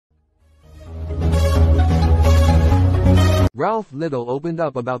Ralf Little opened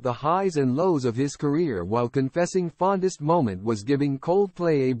up about the highs and lows of his career while confessing fondest moment was giving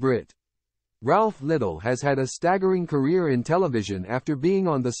Coldplay a Brit. Ralf Little has had a staggering career in television after being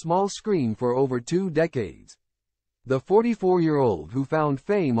on the small screen for over 2 decades. The 44-year-old who found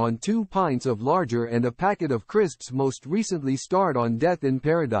fame on 2 pints of lager and a packet of crisps most recently starred on Death in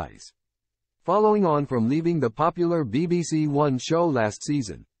Paradise. Following on from leaving the popular BBC One show last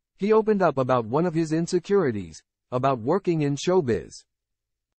season, he opened up about one of his insecurities, about working in showbiz.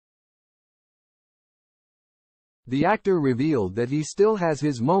 The actor revealed that he still has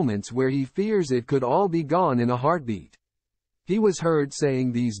his moments where he fears it could all be gone in a heartbeat. He was heard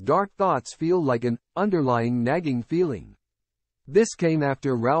saying these dark thoughts feel like an underlying nagging feeling. This came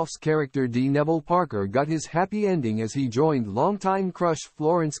after Ralph's character D. Neville Parker got his happy ending as he joined longtime crush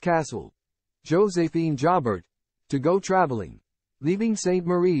Florence Castle, Josephine Jobert, to go traveling, leaving St.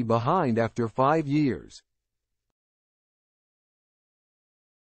 Marie behind after 5 years.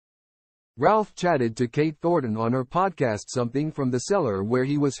 Ralph chatted to Kate Thornton on her podcast Something from the Cellar, where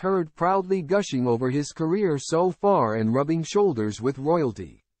he was heard proudly gushing over his career so far and rubbing shoulders with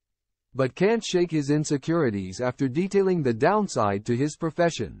royalty. But can't shake his insecurities after detailing the downside to his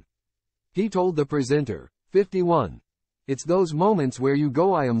profession. He told the presenter, 51, "It's those moments where you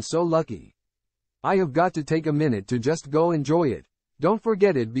go, I am so lucky. I have got to take a minute to just go enjoy it. Don't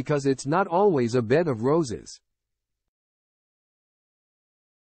forget it because it's not always a bed of roses.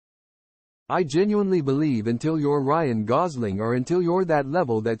 I genuinely believe until you're Ryan Gosling or until you're that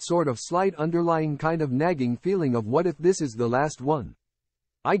level, that sort of slight underlying kind of nagging feeling of what if this is the last one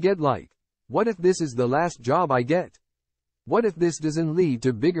I get, like, what if this is the last job I get? What if this doesn't lead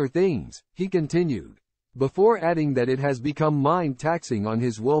to bigger things?" he continued, before adding that it has become mind-taxing on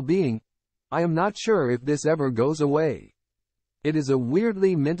his well-being. "I am not sure if this ever goes away. It is a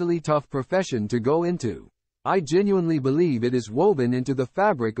weirdly mentally tough profession to go into. I genuinely believe it is woven into the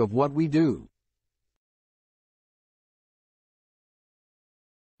fabric of what we do."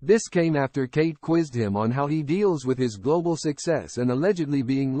 This came after Kate quizzed him on how he deals with his global success and allegedly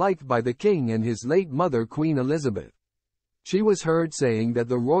being liked by the king and his late mother Queen Elizabeth. She was heard saying that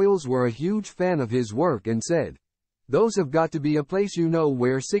the royals were a huge fan of his work and said, "Those have got to be a place, you know,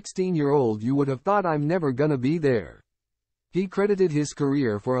 where 16-year-old you would have thought I'm never gonna be there." He credited his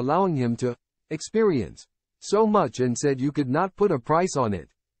career for allowing him to experience so much and said you could not put a price on it.